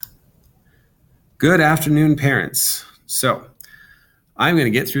Good afternoon, parents. So I'm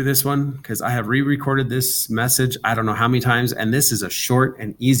going to get through this one because I have re-recorded this message I don't know how many times, and this is a short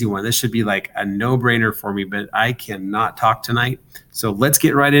and easy one. This should be like a no-brainer for me, but I cannot talk tonight. So let's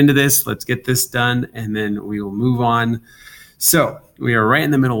get right into this. Let's get this done, and then we will move on. So we are right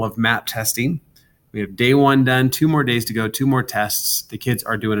in the middle of MAP testing. We have day 1 done, 2 more days to go, 2 more tests. The kids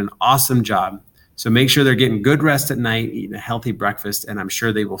are doing an awesome job. So make sure they're getting good rest at night, eating a healthy breakfast, and I'm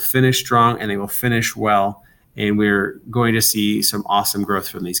sure they will finish strong and they will finish well. And we're going to see some awesome growth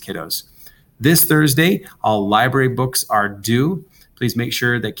from these kiddos. This Thursday, all library books are due. Please make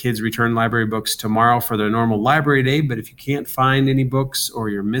sure that kids return library books tomorrow for their normal library day. But if you can't find any books or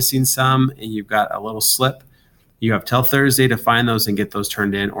you're missing some and you've got a little slip, you have till Thursday to find those and get those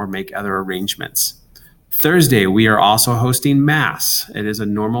turned in or make other arrangements. Thursday, we are also hosting Mass. It is a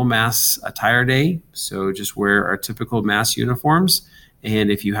normal Mass attire day, so just wear our typical Mass uniforms. And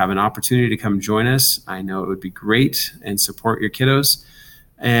if you have an opportunity to come join us, I know it would be great, and support your kiddos.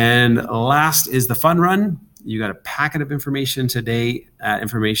 And last is the fun run. You got a packet of information today.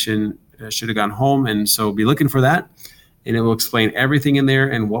 Information should have gone home, and so be looking for that. And it will explain everything in there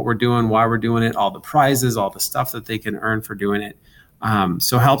and what we're doing, why we're doing it, all the prizes, all the stuff that they can earn for doing it.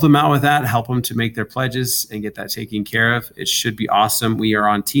 So help them out with that, help them to make their pledges and get that taken care of. It should be awesome. We are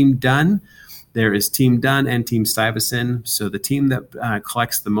on Team Done. There is Team Done and Team Stuyvesant. So the team that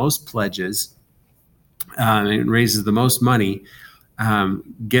collects the most pledges and raises the most money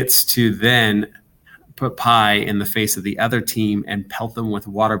gets to then put pie in the face of the other team and pelt them with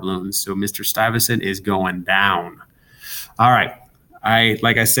water balloons. So Mr. Stuyvesant is going down. All right.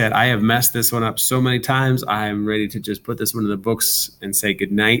 Like I said, I have messed this one up so many times. I'm ready to just put this one in the books and say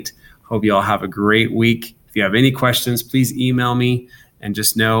good night. Hope you all have a great week. If you have any questions, please email me, and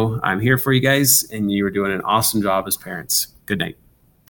just know I'm here for you guys, and you are doing an awesome job as parents. Good night.